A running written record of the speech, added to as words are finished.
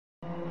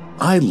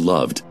I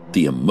loved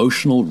the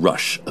emotional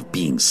rush of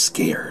being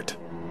scared.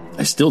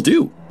 I still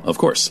do, of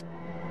course.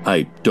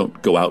 I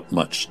don't go out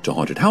much to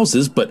haunted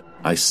houses, but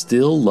I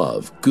still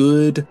love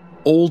good,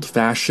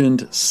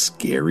 old-fashioned,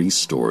 scary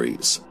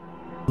stories.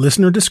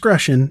 Listener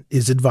discretion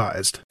is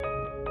advised.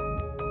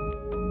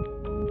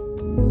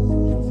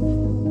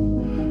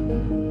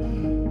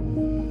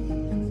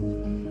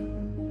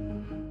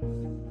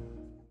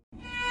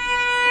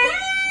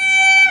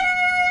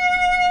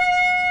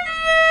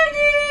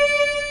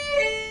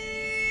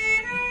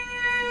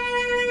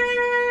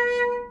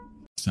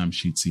 Time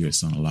she'd see her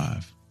son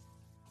alive.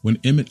 When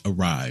Emmit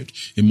arrived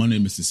in Monday,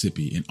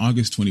 Mississippi on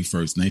August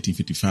 21st,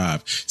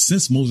 1955,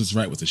 since Moses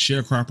Wright was a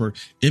sharecropper,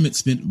 Emmit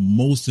spent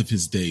most of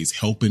his days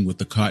helping with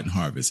the cotton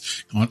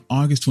harvest. On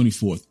August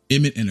 24th,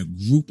 Emmit and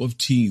a group of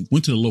teens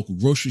went to the local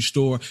grocery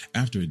store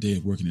after a day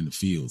of working in the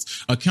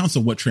fields. Accounts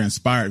of what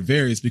transpired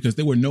varies because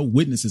there were no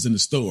witnesses in the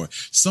store.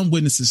 Some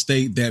witnesses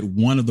state that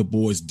one of the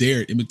boys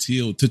dared Emmett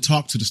Till to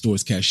talk to the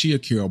store's cashier,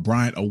 Carol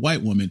Bryant, a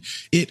white woman.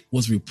 It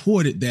was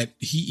reported that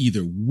he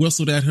either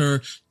whistled at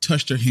her,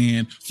 touched her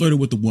hand, flirted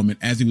with the woman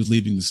as he was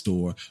leaving the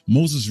store.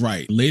 Moses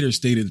Wright later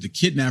stated that the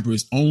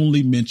kidnappers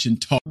only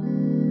mentioned talk.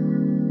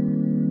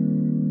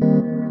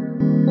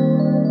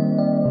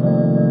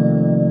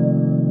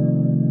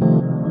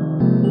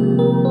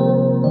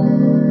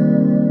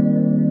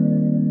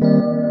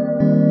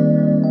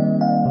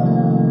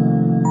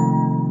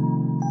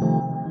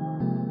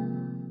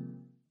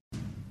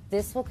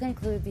 This will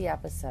conclude the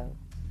episode.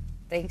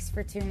 Thanks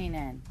for tuning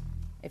in.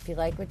 If you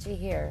like what you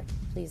hear,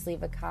 please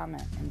leave a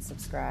comment and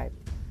subscribe.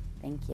 Thank you.